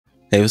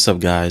Hey, what's up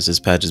guys, it's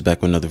Patch is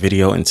back with another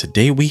video, and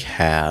today we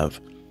have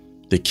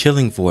the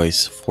killing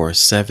voice for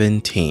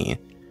 17.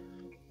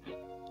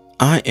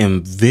 I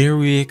am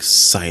very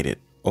excited,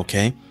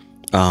 okay?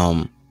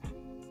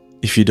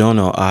 If you don't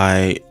know,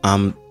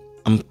 I'm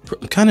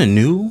kind of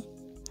new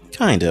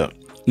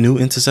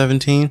into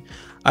 17.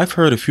 I've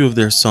heard a few of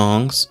their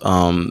songs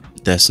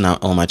that's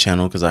not on my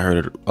channel because I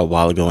heard it a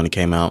while ago when it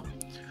came out.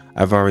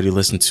 I've already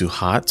listened to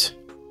Hot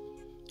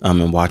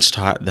and watched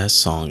Hot. That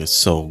song is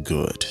so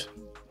good.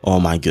 Oh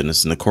my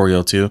goodness. And the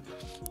choreo too.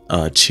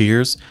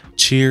 Cheers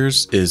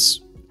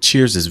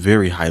is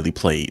very highly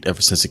played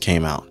ever since it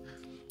came out.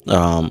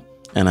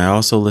 And I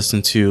also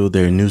listened to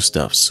their new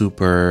stuff,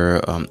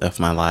 Super, F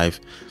My Life.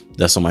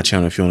 That's on my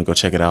channel if you want to go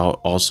check it out.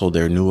 Also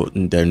their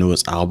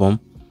newest album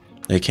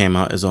that came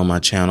out is on my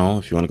channel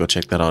if you want to go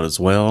check that out as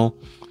well.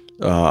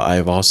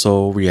 I've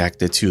also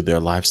reacted to their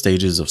live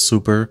stages of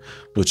Super,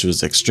 which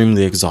was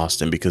extremely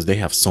exhausting because they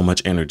have so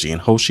much energy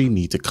and Hoshi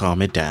need to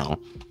calm it down.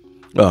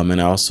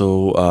 And I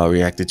also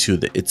reacted to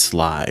the It's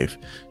Live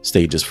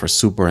stages for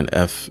Super and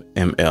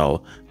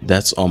FML.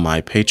 That's on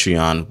my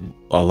Patreon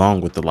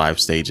along with the live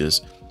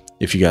stages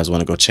if you guys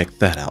want to go check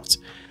that out.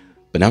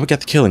 But now we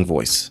got the killing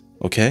voice,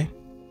 okay?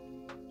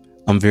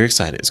 I'm very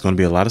excited. It's going to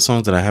be a lot of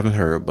songs that I haven't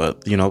heard,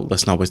 but you know,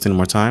 let's not waste any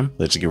more time.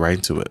 Let's just get right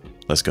into it.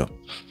 Let's go. All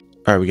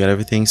right, we got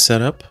everything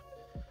set up.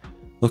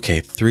 Okay,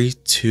 3,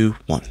 2,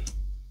 1.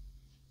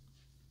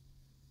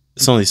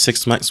 It's only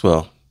 6 mics.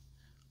 Well,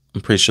 I'm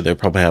pretty sure they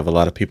probably have a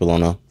lot of people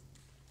on a.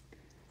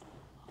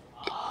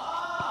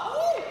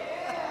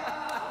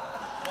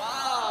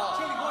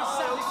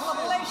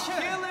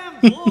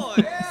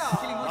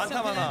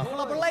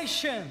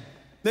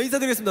 네,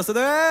 인사드리겠습니다.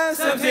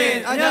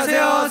 세븐틴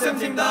안녕하세요,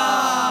 세븐틴입니다.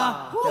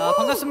 야,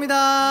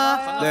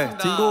 반갑습니다. 네,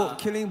 딩고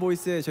킬링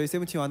보이스의 저희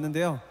세븐틴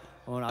왔는데요.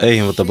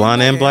 Hey, with the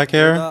blonde and black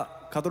hair.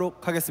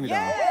 가도록 하겠습니다.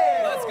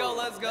 Let's go,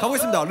 let's go.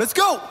 가보겠습니다. Let's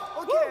go.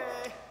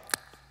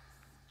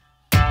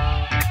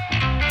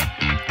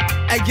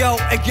 Ayo,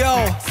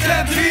 ayo,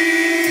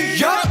 seventeen,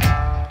 yup.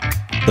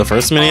 The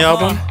first mini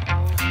album.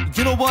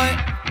 You know what?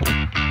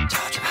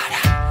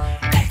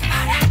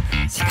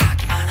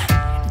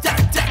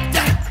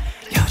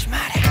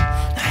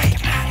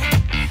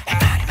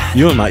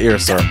 You in my ear,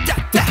 sir.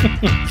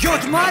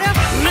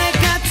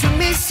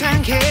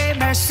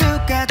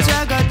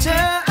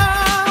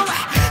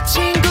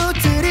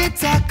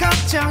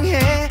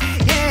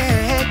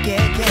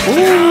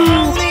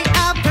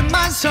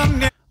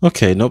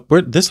 Okay, nope.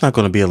 This is not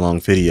going to be a long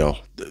video.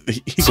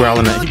 He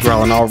growling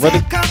already.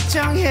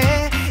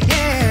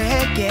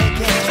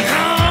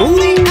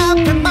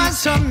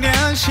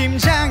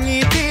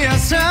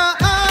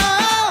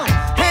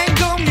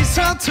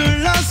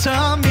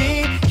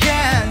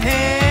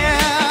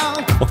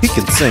 Oh, he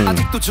can sing.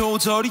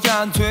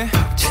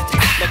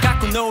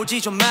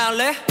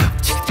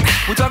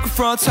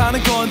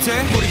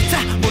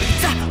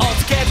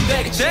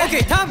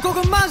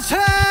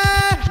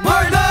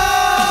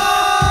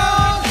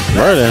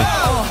 Murder.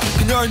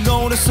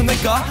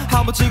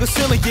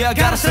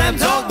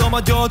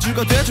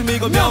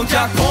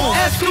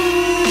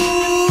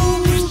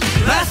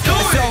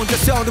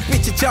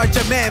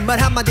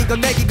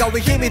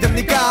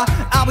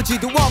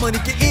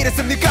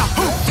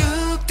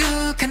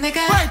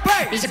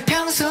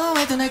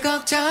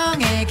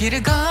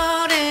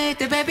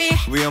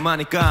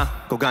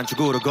 위험하니까 꼭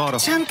안쪽으로 걸어.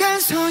 잠깐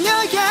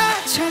소녀야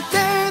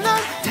절대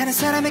넌 다른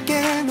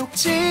사람에게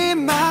녹지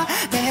마.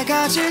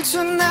 내가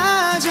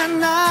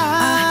질투나잖아.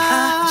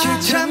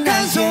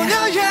 잠깐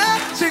소녀야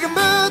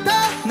지금부터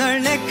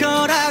널 내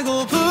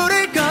거라고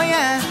부를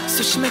거야.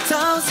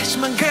 소심했던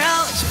세심한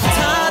girl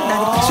지금부터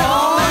나를 보죠.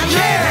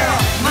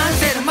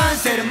 만세를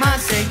만세를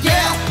만세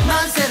yeah.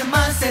 만세를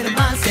만세를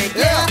만세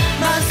yeah.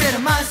 만세를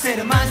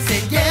만세를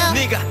만세 yeah.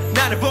 네가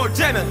나를 볼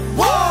때면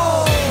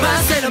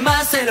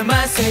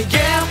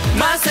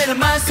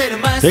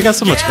They got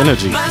so much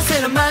energy.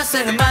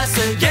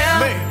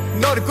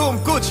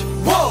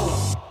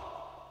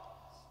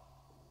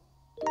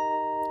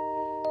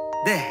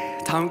 네,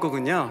 다음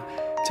곡은요.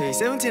 저희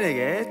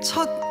세븐틴에게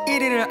첫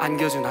 1위를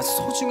안겨준 아주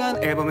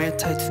소중한 앨범의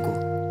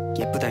타이틀곡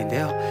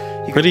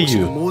예쁘다인데요. 이거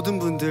보시는 모든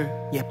분들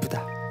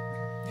예쁘다.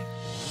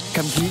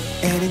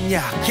 감기에는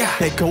약,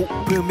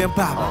 배고프면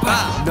밥,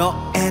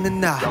 너에는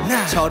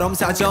나처럼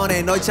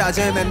사전에 널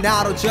찾으면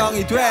하루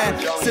종일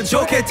됐으면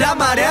좋겠단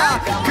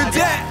말야.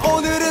 근데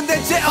오늘은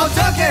대체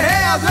어떻게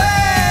해야 돼?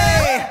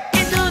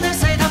 이 눈을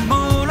새다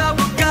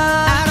물어볼까?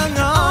 I don't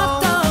know.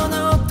 어떤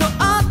옷도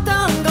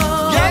어떤 거.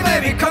 Yeah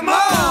baby come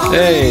on.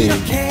 Hey.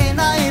 이렇게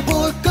나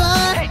입을걸.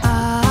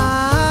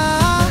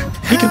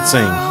 He can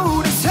sing.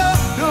 우리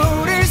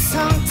서로를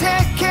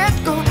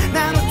선택했고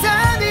나는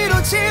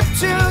단위로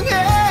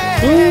집중해.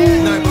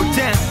 널 볼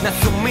땐 나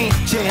숨이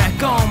제할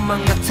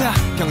것만 같아.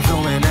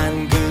 평소에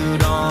난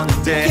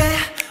그런데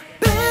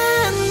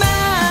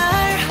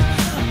맨날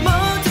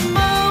모두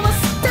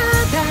모아서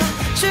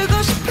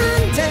따라주고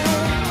싶은데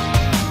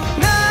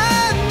No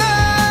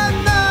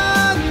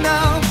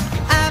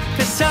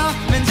앞에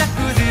서면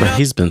자꾸 들어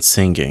he's been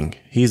singing.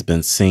 He's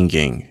been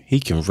singing. He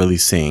can really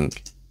sing.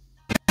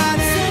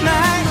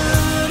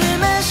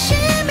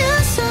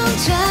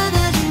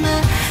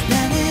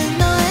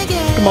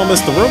 Come on,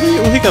 Mr. Ruby.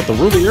 Oh, he got the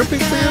Ruby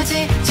earpiece for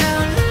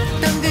you.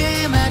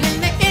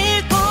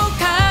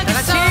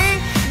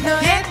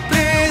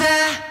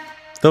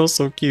 That was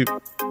so cute.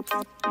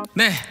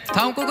 네,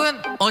 다음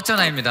곡은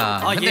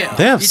어쩌나입니다. 근데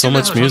They have so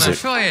much music.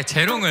 슈아의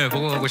재롱을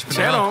보고 가고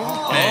싶은데요.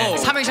 재롱? 네,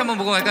 삼행시 한번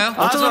보고 갈까요?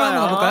 어쩌나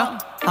한번 가볼까요?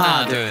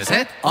 하나, 둘,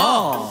 셋.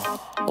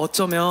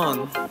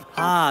 어쩌면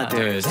하나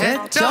둘, 셋,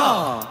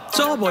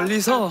 저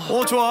멀리서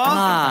좋아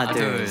하나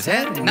둘,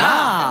 셋,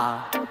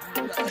 나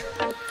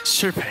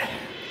실패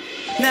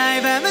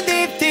나의 밤은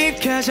딥딥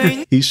켜져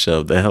있는 He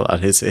shoved the hell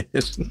out his head.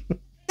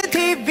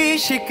 TV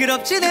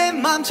시끄럽지 내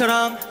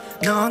맘처럼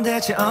넌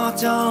대체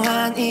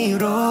어떠한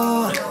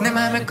이유로 내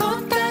맘을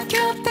껐다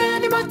켰다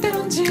네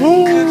멋대로인지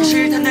그게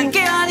싫다는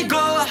게 아니고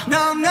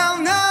No no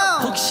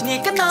no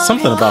혹시니까 너무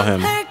Something about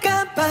him.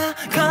 할까봐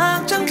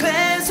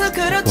걱정돼서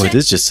그렇지 Boy,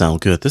 this just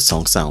sound good. This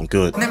song sound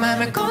good. 내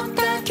맘을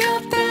껐다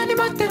켰다 네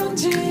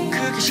멋대로인지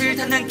그게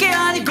싫다는 게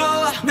아니고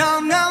No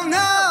no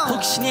no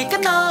혹시니까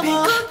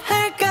너무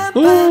할까봐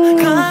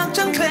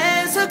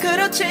걱정돼서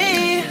그렇지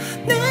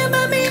내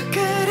맘이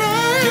그래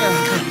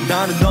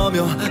나는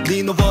너며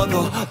네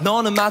너버도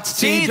너는 마치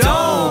지도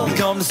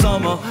없는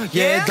서머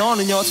yeah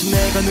너는 여친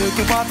내가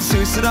느껴봤던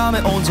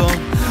쓸쓸함의 온전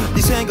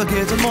네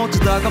생각에 잠 못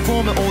자다가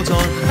보면 오전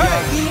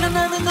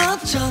일어나는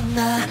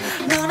어쩌나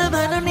너나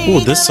바로 네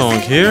Oh, this song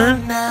here?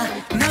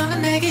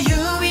 너는 내게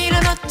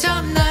유일한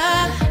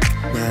어쩌나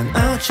난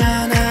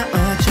어쩌나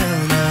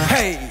어쩌나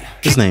Hey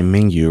His name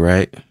Mingyu,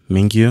 right?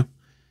 Mingyu?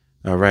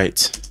 All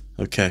right.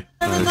 Okay.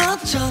 너는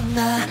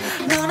어쩌나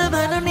너나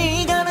바로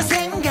네가 나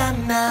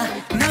생각나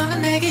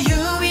너는 내게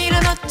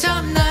유일한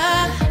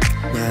어쩌나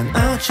난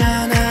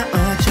어쩌나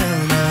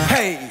어쩌나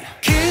Hey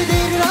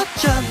그대를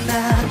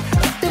어쩌나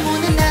너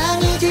때문에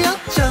난 이제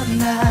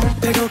어쩌나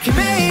배고픈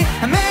매일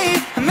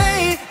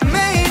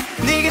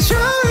네가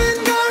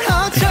좋은 걸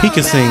어쩌나 He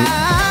can sing.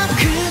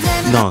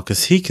 No,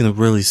 because he can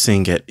really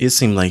sing at. It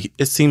seems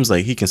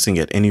like he can sing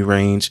at any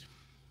range,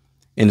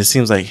 and it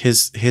seems like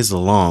his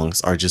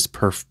lungs are just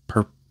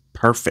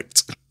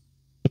perfect.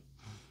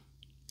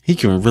 He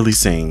can really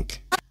sing.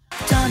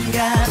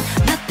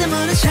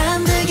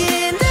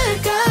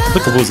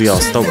 Look at Woozy all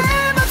stoic.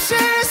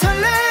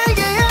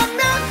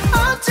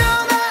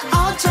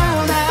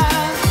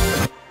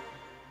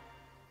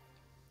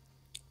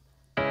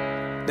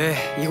 네,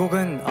 이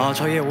곡은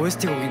저희의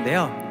OST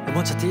곡인데요.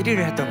 이번 차트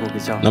 1위를 했던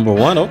곡이죠. Number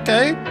one,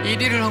 okay.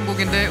 1위를 한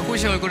곡인데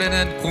호시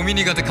얼굴에는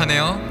고민이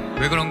가득하네요.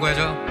 왜 그런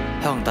거죠?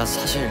 형, 나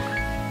사실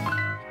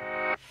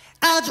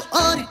아주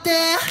어릴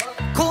때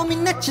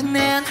고민했지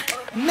난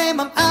내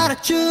맘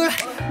알아줄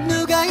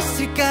누가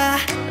있을까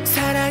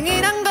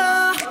사랑이란 거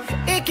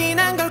있긴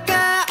한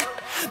걸까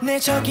내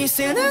저기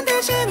쓰는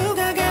대체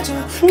누가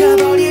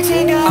가져가버릴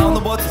생각 I don't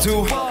know what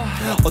to do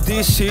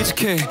어디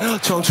시작해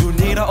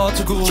청춘이라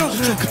어쩌고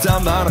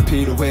그딴 말 안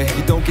필요해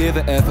You don't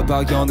give a F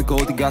about 여느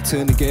고딩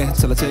같은 게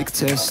Till I take a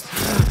test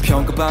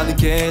평가받는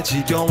게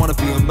지겨워 wanna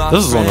be my friend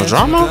This is on a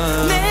drama?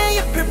 내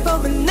옆을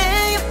보면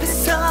내 옆에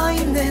서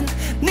있는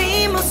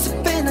네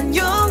모습에 난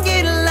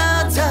용기를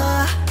얻어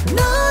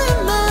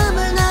너의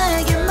마음을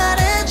나에게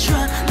말해줘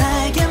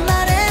나에게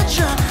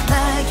말해줘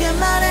나에게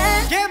말해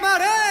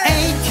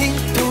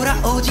Aching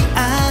돌아오지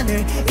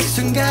않을 이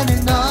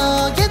순간을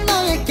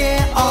너에게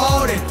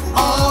오래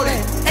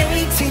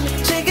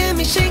Aching 지금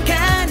이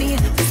시간이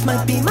This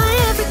might be my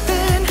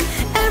everything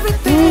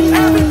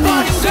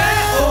everybody say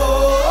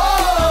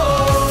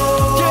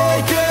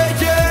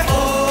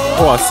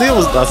Oh, I see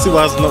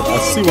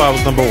why I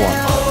was number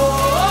one.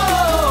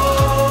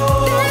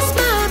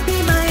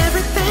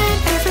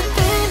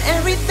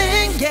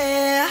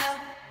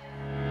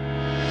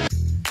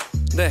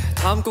 네,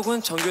 다음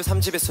곡은 정규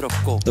 3집에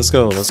수록곡 Let's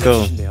go.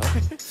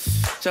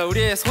 자,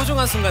 우리의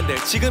소중한 순간들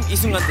지금 이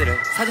순간들을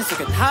사진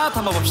속에 다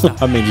담아봅시다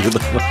I mean, you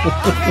 3,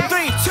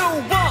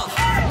 2,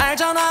 1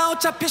 알잖아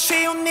어차피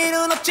쉬운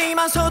일은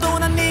없지만서도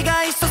난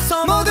네가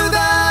있었어 모두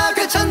다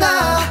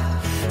괜찮아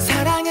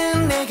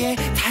사랑은 내게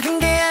다른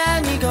게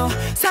아니고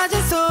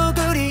사진 속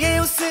우리의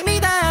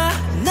웃음이다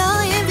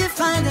너의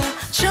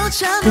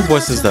뷰파인더조차 Who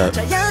voice is that?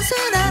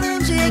 자연스러운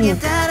움직임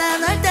따라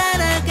널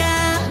따라가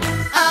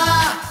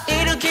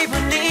이런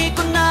기분이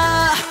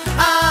있구나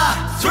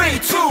 3, 2,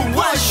 1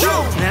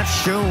 shoot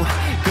Snapshot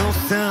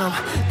웃음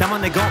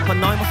담아내고파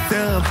너의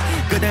모습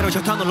그대로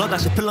셔터 눌러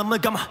다시 필름을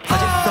감아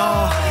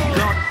화질서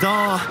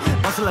너도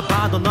벗을래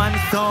봐도 너의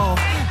미소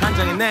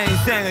한장의 내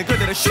인생을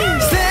그대로 shoot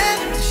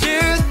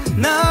Snapshot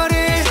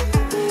너를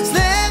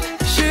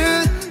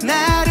Snapshot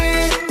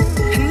나를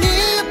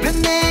네 옆에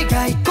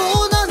내가 있고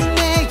너는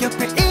내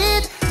옆에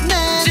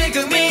있네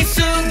지금 이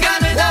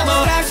순간을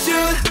담아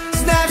Snapshot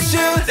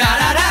Snapshot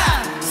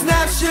따라라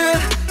Snapshot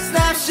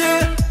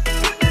Snapshot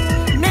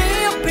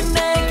내 옆에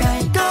내가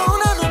있고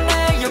너도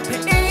내 옆에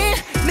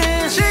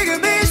있네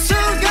지금 이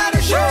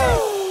순간을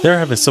They're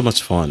having so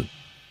much fun.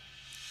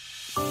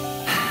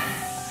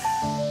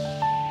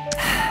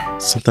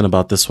 Something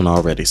about this one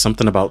already.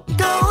 Something about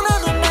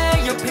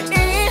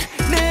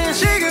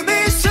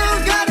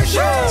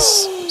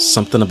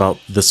something about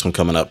this one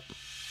coming up.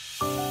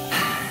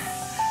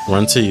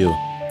 Run to you.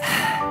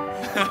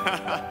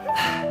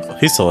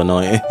 He's so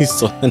annoying. He's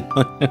so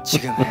annoying.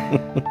 지금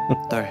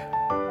널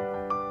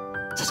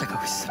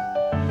찾아가고 있어.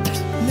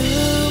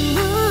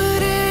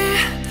 눈물을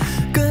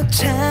꼭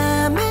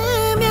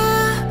참으며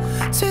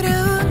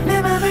두려운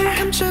내 맘을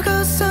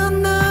감추고서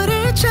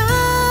너를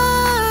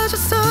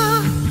찾았어.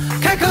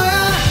 갈 거야.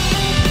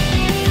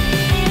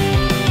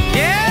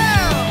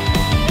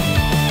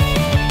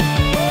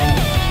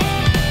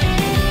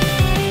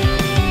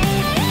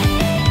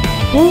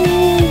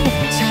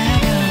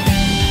 차가운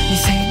네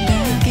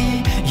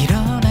생각에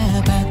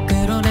일어나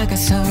밖으로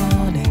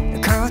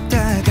나가서는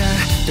걷다가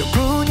또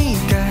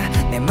보니까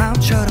내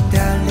마음처럼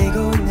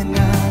달리고 있는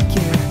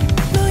나길.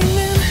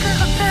 너희는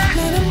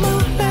나는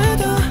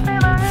몰라도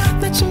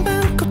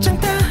마침반 곧장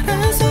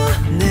따라서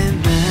내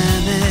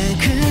맘에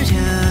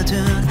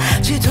그려둔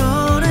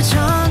지도를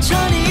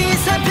천천히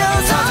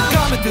살펴서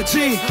가면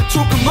되지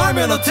조금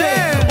알면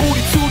어때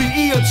우리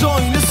둘이 이어져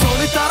있는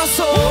선을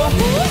따라서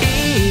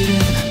이름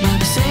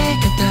마음에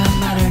새겼다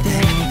말할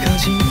때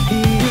거진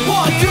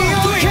One, two,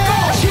 three, go!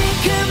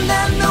 지금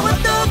난 너와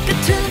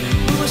똑같은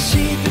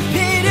무엇이든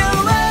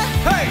필요해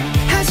Hey!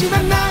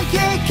 하지만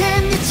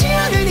나에겐 잊지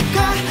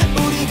않으니까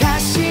우리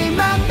다시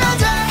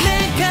만나자.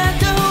 내가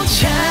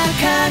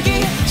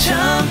도착하기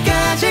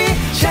전까지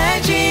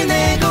잘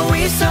지내고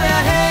있어야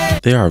해.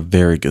 They are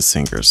very good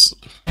singers.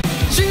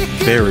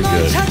 Very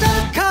good.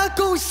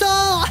 찾아가고 있어.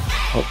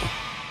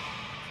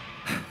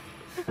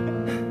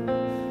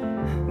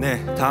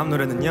 네, 다음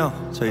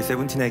노래는요. 저희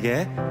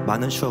세븐틴에게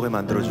많은 추억을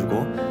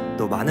만들어주고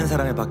또 많은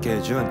사랑을 받게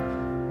해준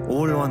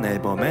All One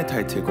앨범의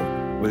타이틀곡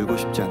울고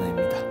싶지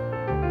않아입니다.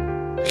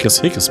 Because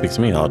he can speak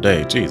to me all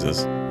day.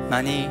 Jesus.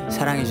 많이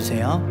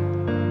사랑해주세요.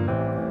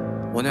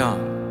 원우야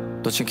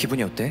너 지금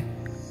기분이 어때?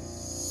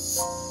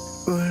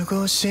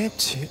 울고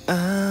싶지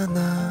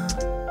않아.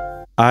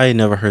 I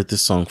never heard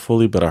this song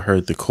fully, but I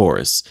heard the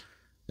chorus.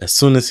 As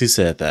soon as he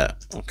said that.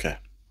 Okay.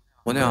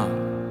 원우야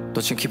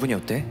너 지금 기분이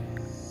어때?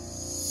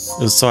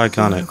 It was so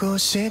iconic. 울고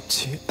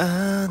싶지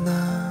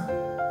않아.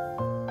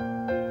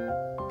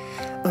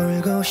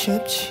 울고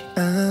싶지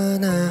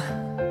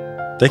않아.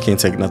 They can't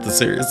take nothing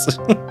serious.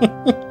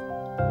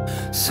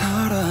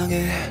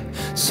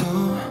 사랑해서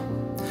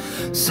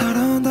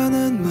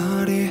사랑한다는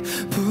말이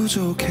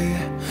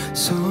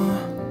부족해서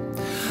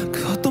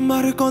그 어떤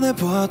말을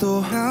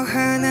꺼내봐도 너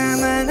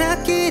하나만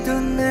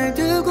아끼던 날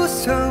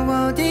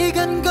두고서 어디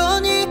간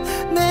거니.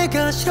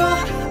 내가 싫어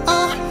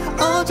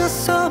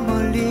어져서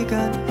멀리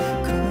간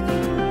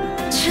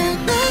거니.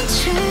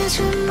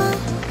 장난치지마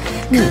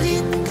거기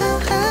있는 거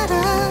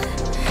알아.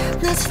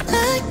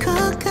 나타날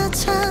것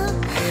같아.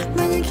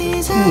 만약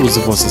Ooh, his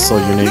voice is so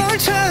unique. 널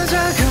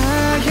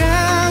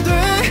찾아가야 돼.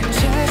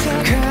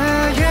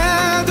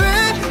 가야 돼.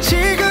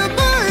 지금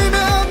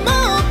울면 못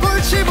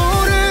볼지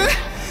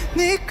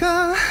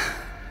모르니까.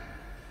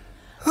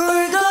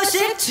 울고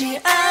싶지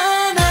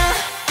않아.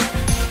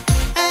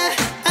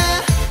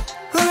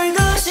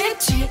 울고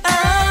싶지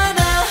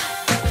않아.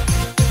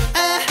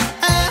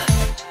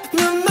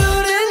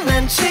 눈물은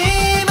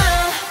많지만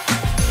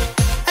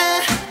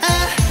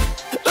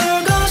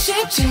울고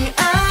싶지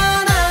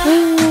않아.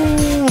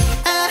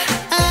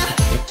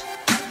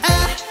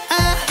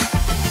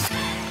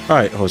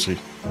 Alright, Hoshi.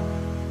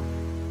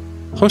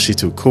 Hoshi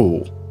too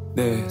cool.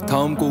 네,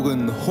 다음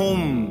곡은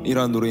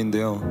홈이라는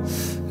노래인데요.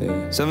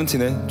 네,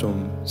 세븐틴의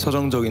좀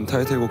서정적인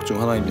타이틀곡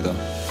중 하나입니다.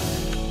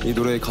 이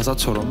노래의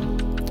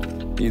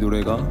가사처럼 이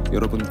노래가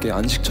여러분께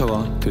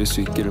안식처가 될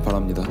수 있기를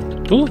바랍니다.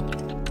 Ooh.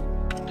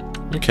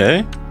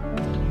 Okay.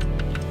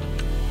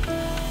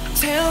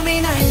 Tell me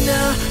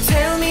now,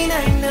 tell me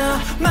now.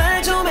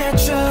 말 좀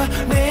해줘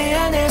내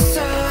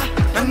안에서.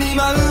 난 네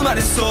마음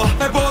안에서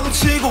발버둥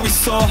치고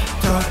있어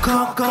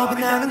더 겁이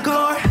나는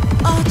걸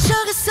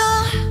어쩌겠어.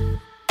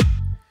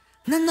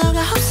 난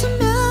너가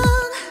없으면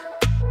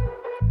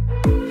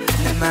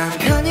내 마음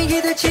편히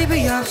기댈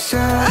집이 없어.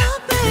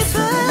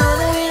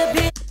 너를 위해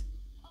비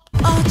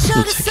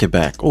Ooh, take it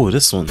back. Oh,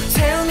 this one.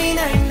 Tell me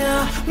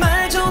now.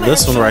 말 좀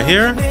This one right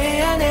here.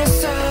 내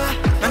안에서.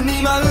 난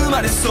네 마음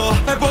안에서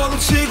발버둥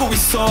치고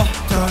있어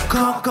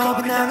더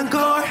겁이 나는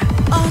걸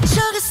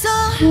어쩌겠어.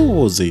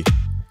 Who was he?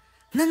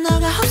 난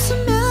너가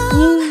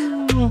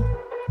없으면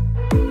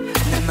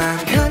내 마음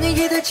편히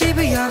기댈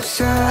집이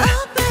없어.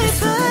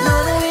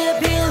 너를 위해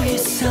비어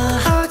있어.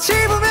 어찌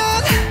보면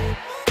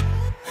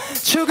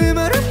조금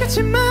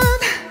어렵겠지만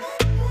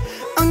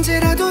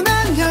언제라도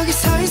난 여기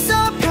서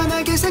있어.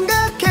 편하게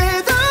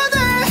생각해도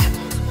돼.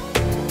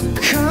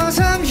 Cause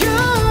I'm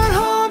your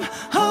home,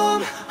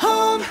 home,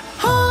 home,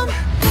 home.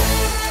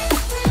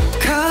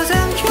 Cause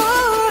I'm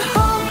your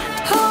home,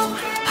 home,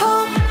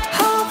 home,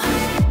 home.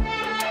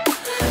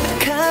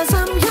 Cause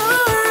I'm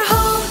your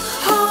home,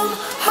 home,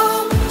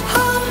 home,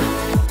 home.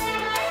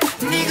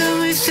 네가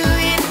올 수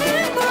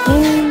있는 곳.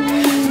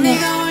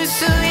 네가 올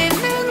수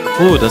있는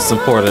곳. Ooh, that's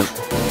important.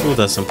 Ooh,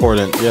 that's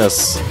important.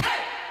 Yes.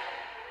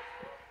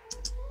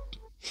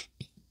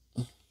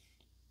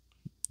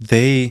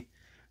 they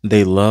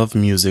love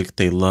music.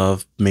 They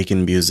love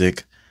making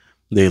music.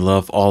 They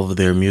love all of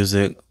their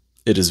music.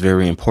 It is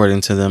very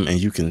important to them, and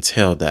you can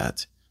tell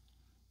that.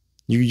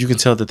 You can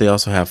tell that they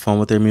also have fun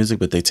with their music,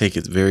 but they take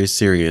it very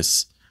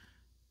serious.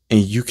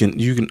 And you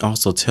can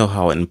also tell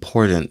how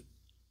important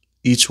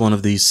each one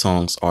of these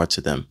songs are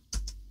to them.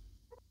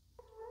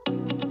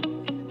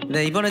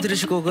 네, 이번에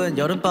들으실 곡은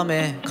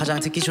여름밤에 가장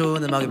듣기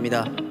좋은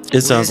음악입니다. It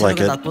sounds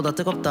like it. 낮보다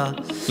뜨겁다.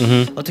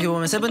 어떻게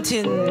보면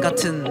세븐틴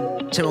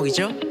같은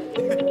제목이죠?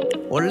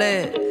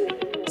 원래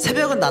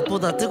새벽은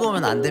낮보다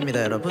뜨거우면 안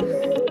됩니다, 여러분.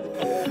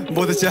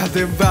 모두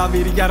잠든 밤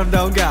이리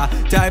아름다운가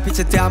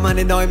달빛에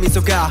담아낸 너의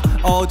미소가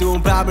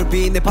어두운 밤을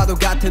빛내 파도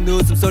같은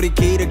웃음소리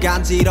귀를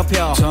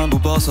간지럽혀 전부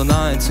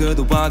벗어나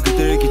엔트도와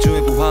그들 기준에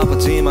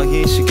부합하지만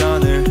이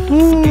시간을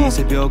이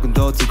새벽은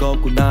더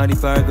뜨겁고 날이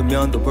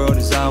밝으면 the world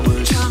is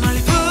ours 저 멀리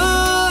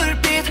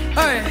불빛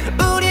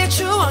우리의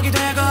추억이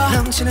되고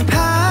넘치는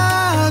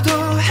파도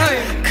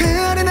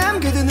그래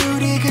남겨둔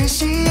우리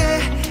글씨에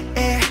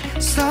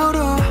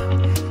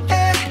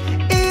서로의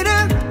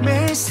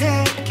이름을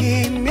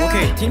새기며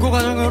오케이 딩고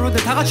가정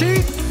여러분들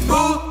다같이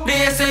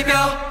우리의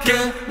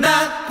새벽은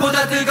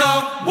낮보다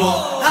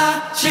뜨거워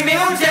아침이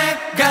올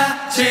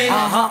때까지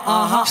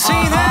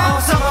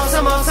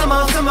Summer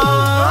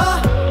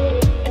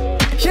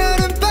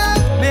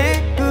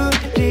여름밤에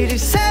우리를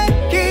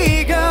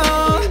새기고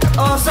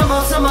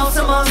Summer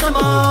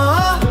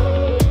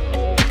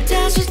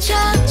다시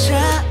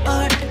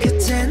찾아올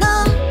그때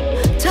넌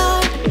더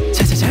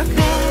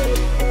찾아줄게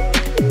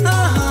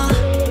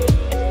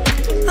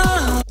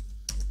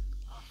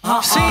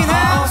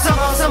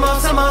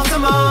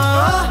Summer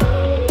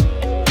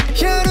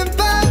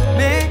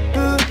여름밤에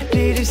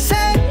우리를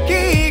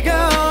새기고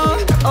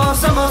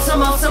Summer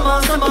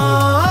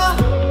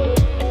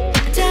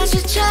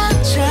다시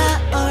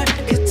찾아올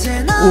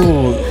그때 넌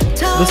Ooh,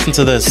 listen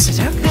to this.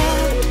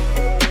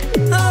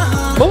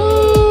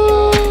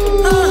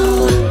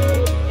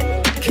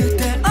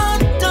 그때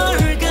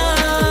어떨까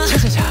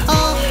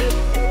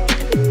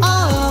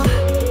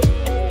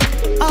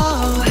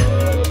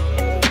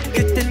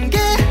그땐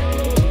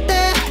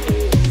그때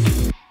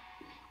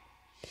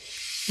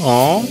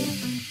Aw.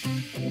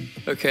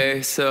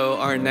 Okay, so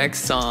our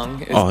next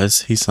song is Oh,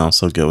 he sounds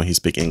so good when he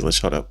speaks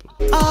English. Hold up.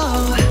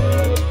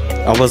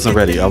 I wasn't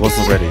ready. I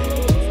wasn't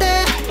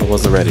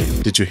ready.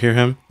 Did you hear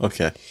him?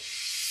 Okay.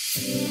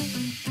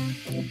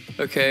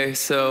 okay,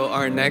 so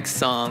our next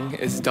song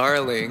is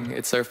Darling.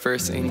 It's our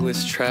first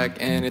English track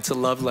and it's a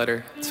love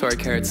letter to our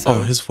carrot. So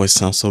Oh, his voice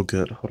sounds so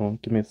good. Hold on.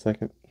 Give me a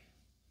second.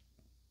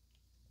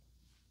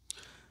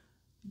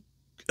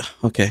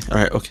 Okay. All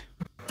right. Okay.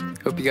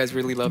 hope you guys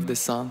really love this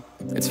song.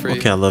 It's free.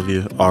 Okay. I love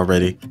you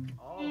already.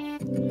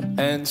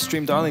 And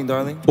stream Darling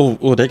Darling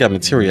Oh, they got me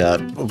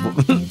teary-eyed.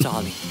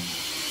 Darling.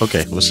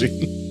 Okay. We'll see.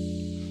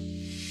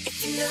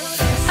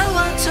 I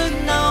want to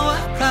know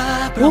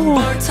from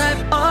birth type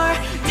or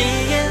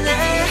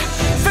DNA.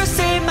 First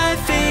say my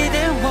fate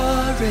and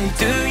worry.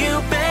 Do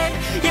you bet?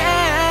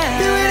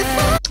 Yeah.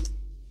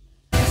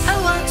 I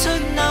want to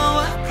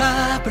know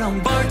from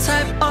birth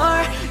type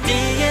or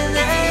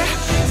DNA.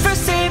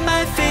 First say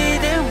my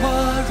fate and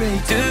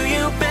worry. Do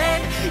you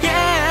bet?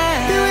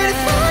 Yeah. Be ready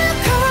for your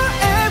call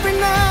every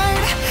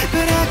night,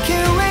 but I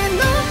can't wait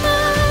no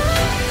more.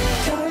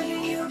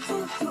 Darling, you,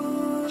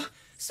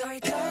 sorry,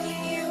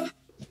 darling, you.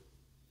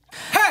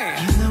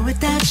 You know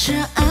without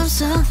you I'm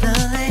so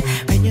lonely.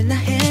 When you're not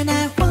here,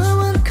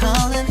 911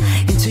 calling.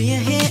 Into your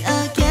head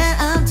again,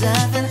 I'm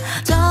diving.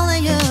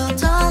 Darling you,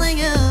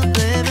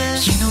 baby.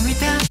 You know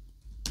without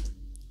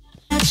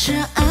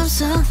you I'm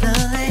so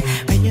lonely.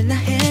 When you're not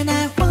here,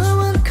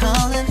 911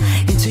 calling.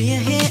 Into your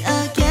head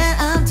again,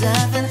 I'm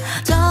diving.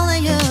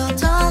 Darling you,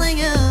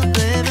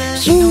 baby.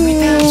 You know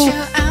without you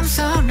I'm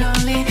so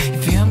lonely.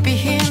 If you don't be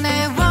here,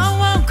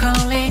 911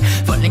 calling.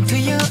 Falling to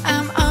you,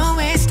 I'm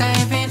always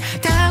diving.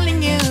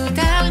 Darling you,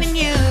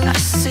 I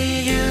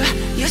see you,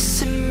 you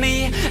see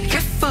me. I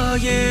care for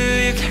you,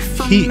 you care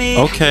for me.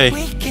 Okay.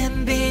 We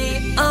can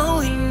be all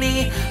we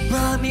need.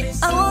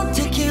 Promise I won't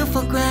take you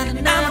for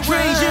granted. I'ma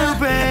treat you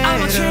better.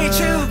 I'ma treat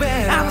you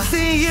better. I'ma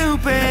see you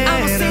better.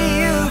 I'ma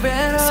see you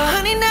better. So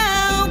honey,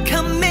 now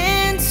come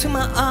into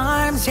my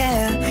arms,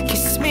 yeah.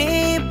 Kiss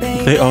me,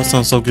 baby. They all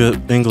sound so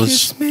good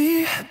English. Kiss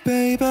me,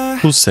 baby.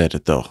 Who said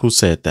it though? Who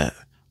said that?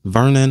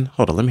 Vernon?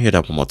 Hold on. Let me hear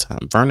that one more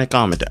time. Vernon,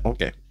 calm it down.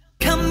 Okay.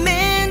 Come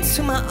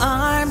into my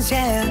arms,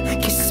 yeah.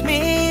 Kiss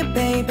me,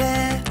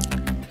 baby.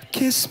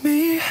 Kiss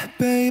me,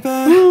 baby.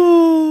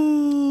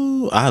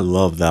 Ooh, I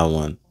love that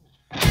one.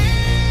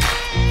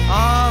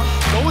 아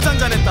너무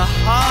잔잔했다.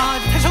 아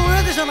태성을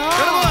해야 되잖아.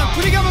 여러분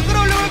분위기 한번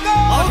끌어올려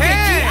볼까? 오케이.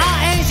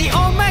 D-I-N-G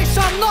all make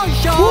some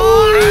noise.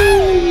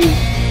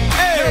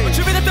 여러분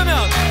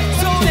준비됐다면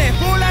손에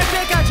볼날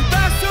때까지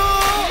박수.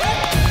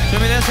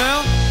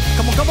 준비됐어요?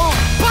 Come on.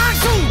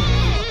 박수.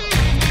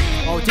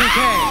 DK.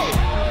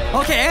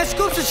 오케이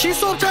에스쿱스 질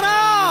수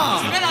없잖아.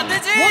 지면 안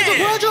되지. 먼저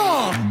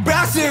보여줘.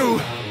 박수.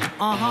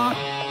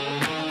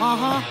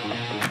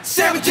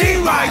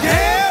 17 right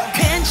here.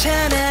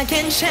 괜찮아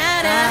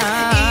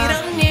괜찮아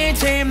이런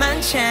일들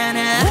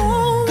많잖아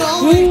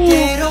꼬일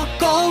대로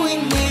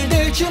꼬인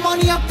일들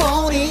주머니에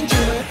뿌린 줄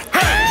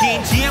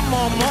긴지에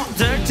못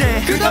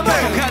때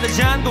그다음에 가는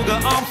잔고가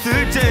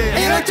없을 때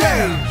이럴 때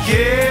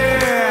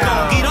yeah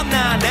꼭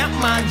일어나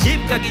나만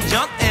집 가기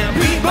전에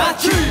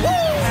비바치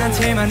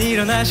한테만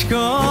일어나시고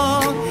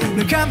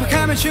눈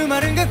깜빡하면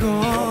주말은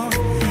가고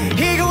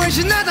이거 왜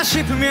지나다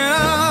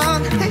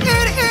싶으면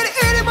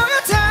이리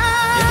모였다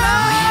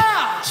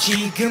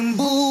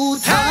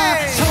지금부터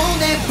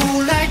손에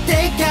불 날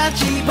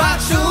때까지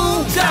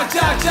박수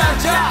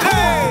짝짝짝짝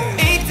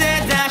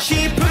이때 다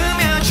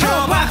싶으면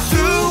저 박수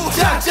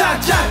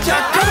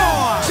짝짝짝짝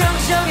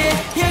정성의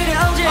예를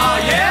언제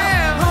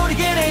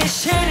우리끼리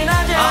신이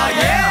나자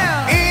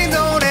이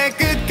노래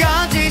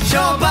끝까지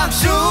저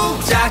박수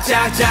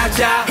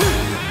짝짝짝짝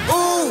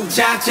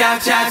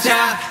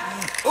짝짝짝짝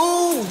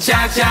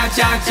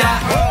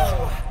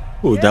짝짝짝짝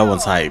Ooh, that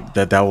one's hype.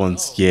 That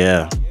one's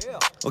yeah.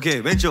 오케이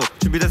왼쪽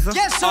준비됐어?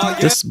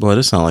 This boy,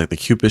 this sound like the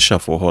Cupid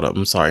Shuffle. Hold up,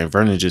 I'm sorry.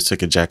 Vernon just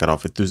took a jacket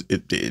off. It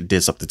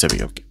did something to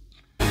me. Okay.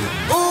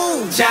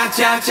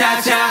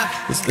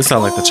 This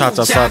sound like the Cha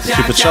Cha Cha the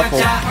Cupid Shuffle.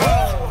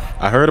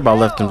 I heard about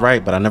left and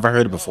right, but I never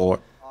heard it before.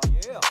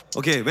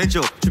 오케이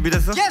왼쪽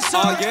준비됐어?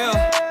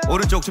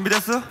 오른쪽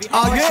준비됐어?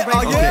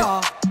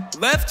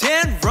 Left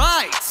and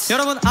right.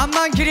 여러분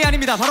암만 길이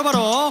아닙니다.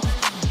 바로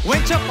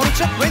왼쪽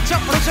오른쪽 왼쪽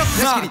오른쪽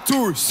하나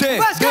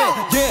둘셋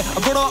yeah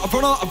I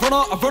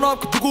run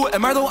up 누구의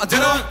말도 안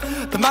들어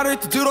그 말을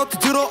들어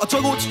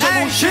어쩌고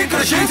저쩌고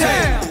실컷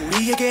실세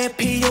우리에게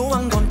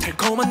필요한 건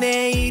달콤한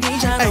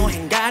내일이잖아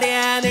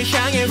행가량을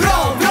향해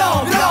roll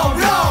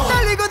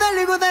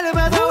달리고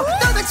달려봐도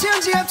도대체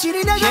언제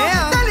앞질이냐고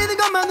달리는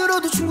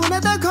것만으로도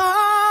충분하다고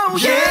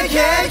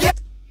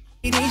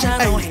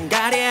일이잖아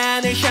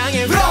행가량을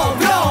향해 roll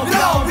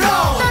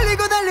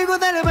달리고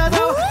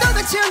달려봐도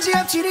도대체 언제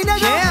앞질이냐고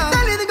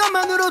달리는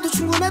것만으로도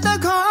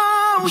충분하다고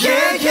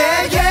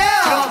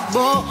그럼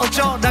뭐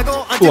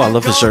어쩌라고 Ooh, I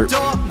love this shirt.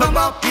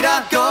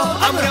 방법이라고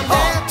아무렴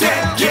어때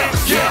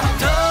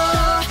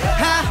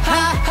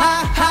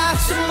하하하하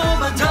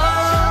숨어만 더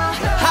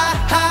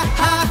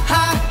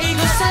하하하하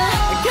이곳에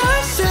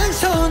결승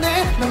손을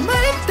넘을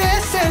때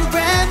say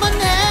remember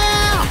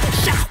now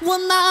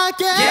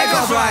시원하게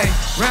Goes right.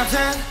 Left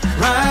and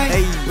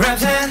right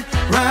left and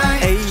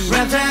right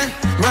left and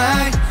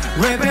right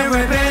rip it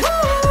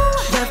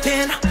left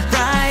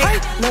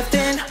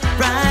and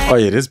right Oh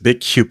yeah, this big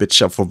Cupid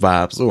Shuffle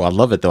vibes. Oh, I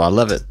love it though. I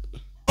love it.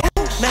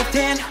 left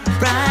and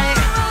right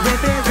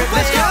rip it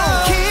let's go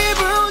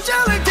기분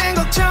좋을 땐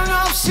걱정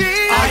없이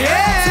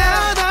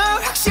더더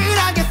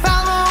확실하게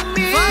follow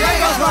me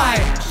Goes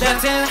right.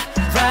 left and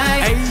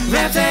right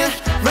left and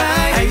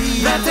right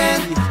left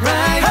and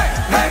right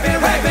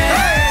rip it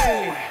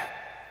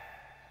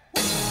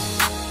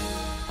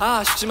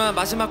아쉽지만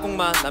마지막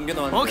곡만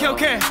남겨놓았네요.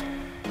 오케이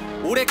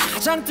올해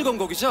가장 뜨거운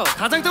곡이죠.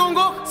 가장 뜨거운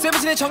곡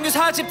세븐틴의 정규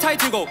 4집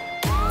타이틀곡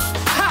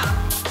하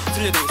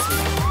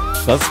들려드리겠습니다.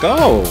 Let's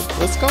go.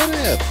 Let's go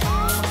then.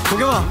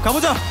 도겸아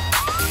가보자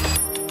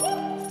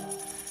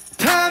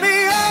담이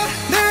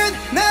없는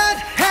날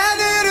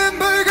하늘은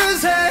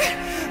붉은색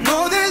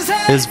모든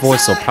His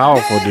voice so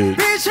powerful, dude.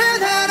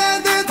 빛은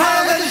하나는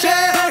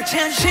밝아주세요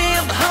벅찬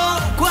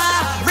심호흡과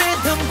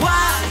리듬과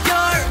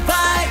your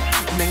vibe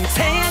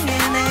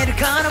맹태양의 내를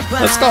걸어봐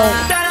Let's go.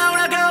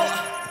 따라오라고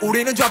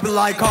우리는 drop it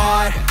like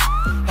hard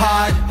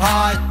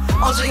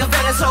어제가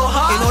feeling so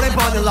hard 이 노래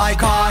burning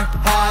like hard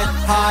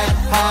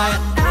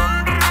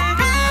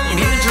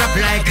우리는 drop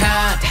it like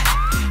hard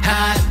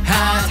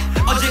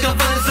어제가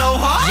feeling so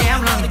hard yeah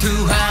I'm running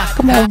too hot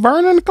Come on,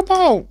 Vernon. Come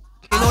on.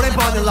 이 노래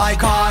burning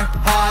like hard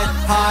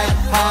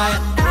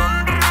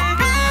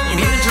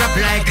우리는 drop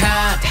it like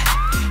hard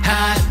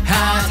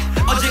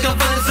어제가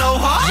feeling so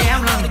hard yeah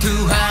I'm running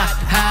too hot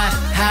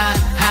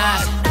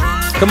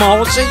Come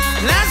on, see.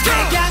 Let's go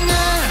강을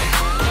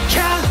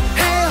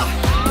향해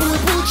불을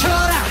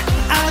붙여라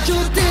아주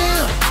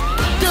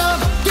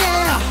뜨겁게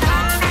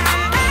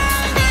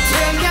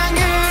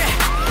태양을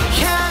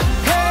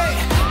향해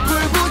불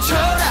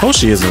붙여라 Oh,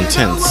 she is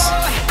intense.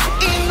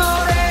 이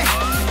노래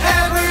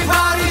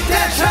everybody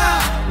dance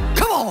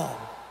come on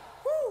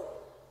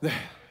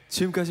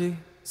지금까지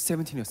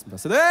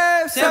세븐틴이었습니다.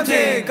 네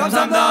세븐틴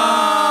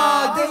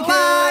감사합니다 Thank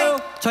you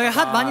저희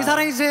핫 많이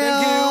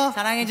사랑해주세요.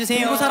 사랑해주세요.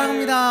 딩고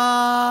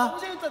사랑합니다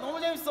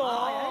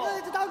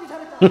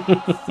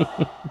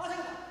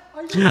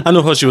I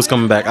knew how she was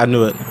coming back. I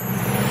knew it.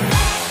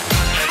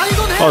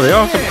 Oh, they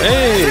are coming.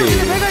 Hey.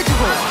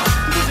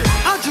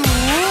 아주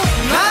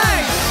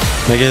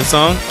나이스 Make it a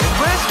song.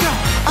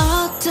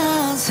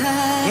 어떤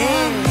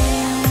사람은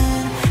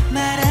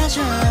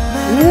말아줘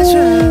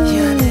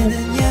연애는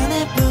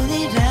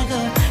연애뿐이라고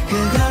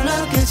그걸로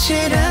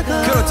끝이라고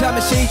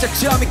그렇다면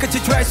시작점이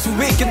끝이 될 수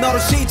있게 너로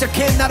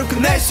시작해 나로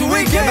끝낼 수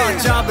있게 넌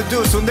잡은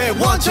두 손에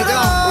원처럼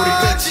우리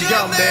끝이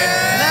없네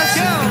Let's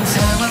go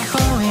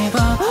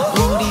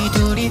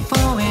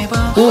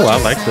Ooh, I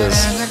like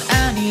this.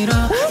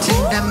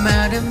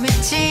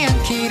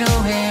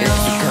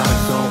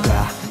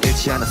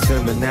 잊지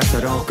않았으면 하면 내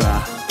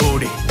서로가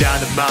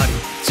우리라는 말이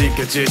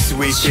지켜질 수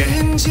있게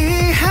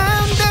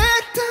진지한데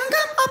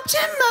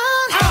뜬금없지만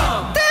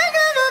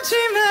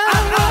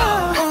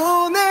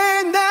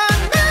오늘 난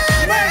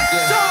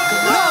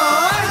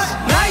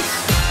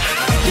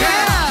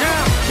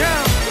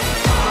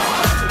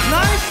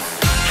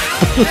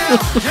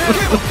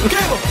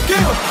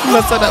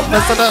Mess it up,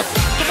 mess it up.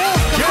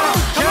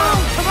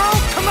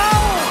 Come on,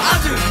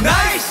 아주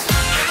nice.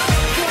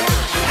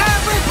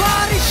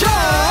 Everybody show.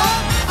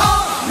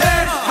 오늘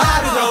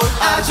하루도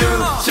아주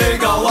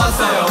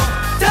즐거웠어요.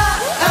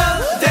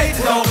 다음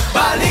데이트도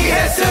빨리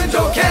했으면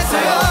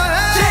좋겠어요.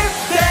 집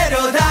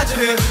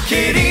데려다주는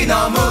길이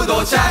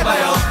너무도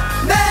짧아요.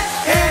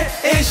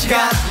 내일 이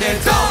시간에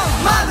또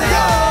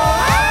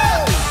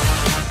만나요.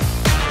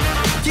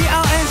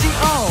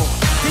 DRNGO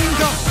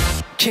Dingo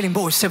Killing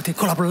Boys 17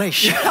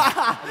 콜라보레이션.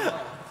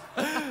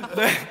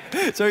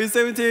 네, 저희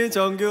세븐틴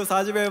정규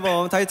 4집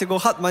앨범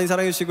타이틀곡 핫 많이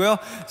사랑해 주시고요.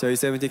 저희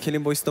세븐틴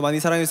킬링 보이스도 많이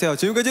사랑해 주세요.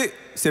 지금까지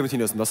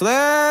세븐틴이었습니다.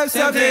 네,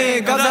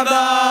 세븐틴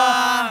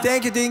감사합니다.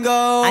 Thank you, Dingo.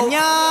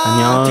 안녕.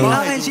 안녕.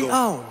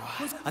 DRNGO.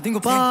 Dingo,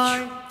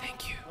 bye.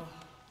 Thank you.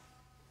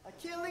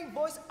 Killing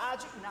Boys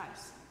아주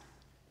nice.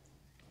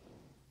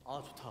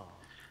 아 좋다.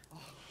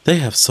 They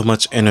have so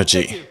much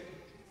energy.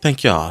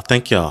 Thank y'all.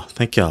 Thank y'all.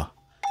 Thank y'all.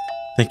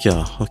 Thank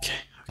y'all. Okay.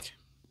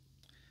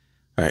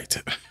 All right.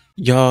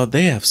 Y'all,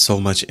 they have so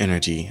much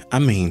energy. I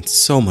mean,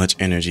 so much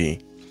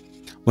energy.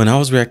 When I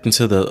was reacting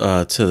to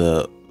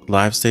the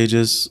live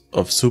stages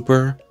of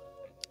Super,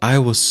 I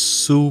was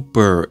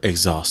super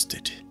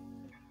exhausted.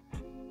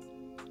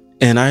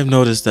 And I've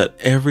noticed that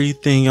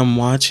everything I'm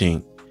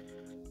watching,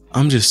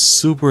 I'm just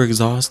super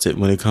exhausted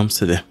when it comes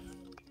to them.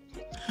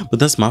 But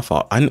that's my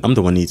fault. I'm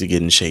the one who needs to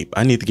get in shape.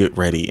 I need to get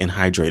ready and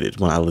hydrated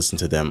when I listen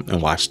to them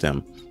and watch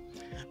them.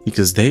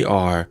 Because they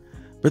are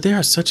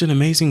such an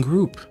amazing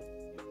group.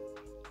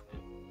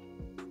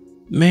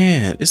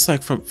 Man, it's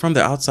like from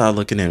the outside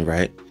looking in,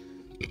 right?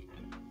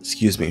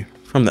 Excuse me.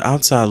 From the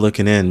outside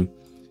looking in,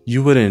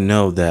 you wouldn't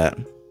know that.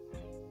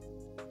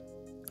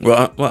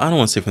 Well, I don't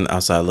want to say from the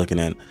outside looking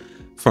in.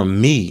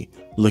 From me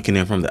looking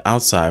in from the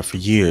outside for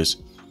years,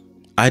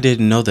 I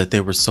didn't know that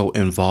they were so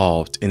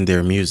involved in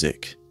their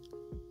music.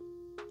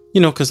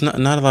 You know, because not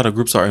a lot of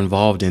groups are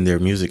involved in their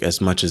music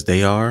as much as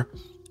they are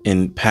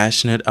and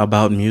passionate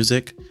about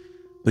music.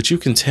 But you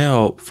can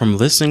tell from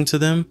listening to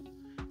them,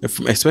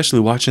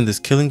 especially watching this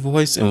Killing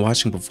Voice and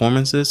watching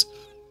performances,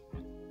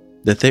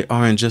 that they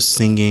aren't just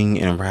singing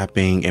and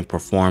rapping and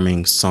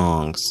performing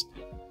songs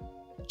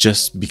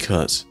just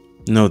because.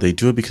 No, they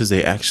do it because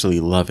they actually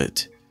love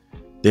it.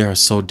 They are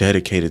so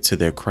dedicated to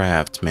their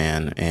craft,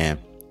 man, and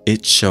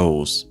it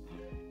shows.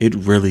 It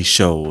really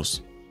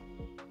shows.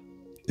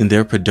 And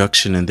their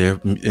production and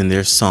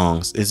their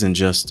songs isn't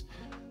just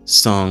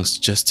songs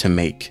just to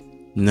make.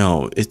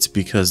 No, it's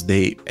because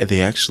they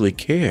actually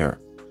care.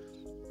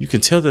 You can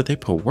tell that they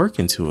put work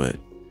into it.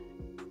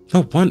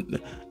 No one,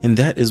 and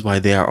that is why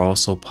they are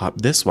also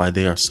that's why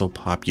they are so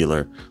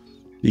popular,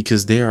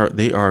 because they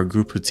are a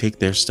group who take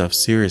their stuff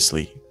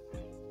seriously,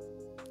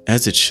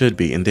 as it should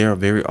be, and they are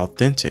very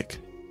authentic.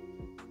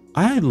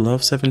 I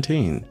love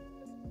 17.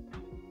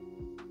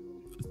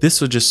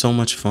 This was just so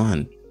much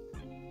fun.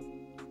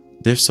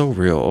 They're so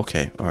real.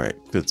 Okay, all right.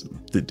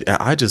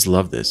 I just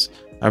love this.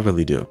 I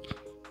really do.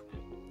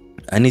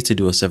 I need to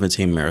do a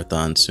 17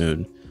 marathon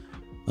soon,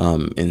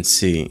 and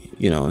see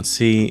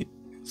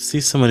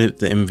some of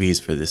the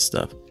MVs for this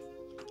stuff,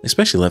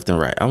 especially left and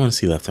right. I want to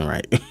see left and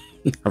right.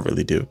 I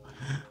really do. All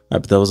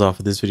right, but that was all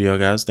for this video,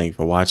 guys. Thank you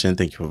for watching.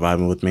 Thank you for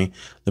vibing with me.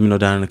 Let me know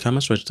down in the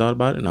comments what you thought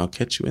about it, and I'll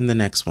catch you in the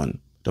next one.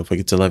 Don't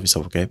forget to love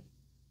yourself, okay?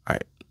 All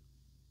right.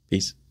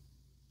 Peace.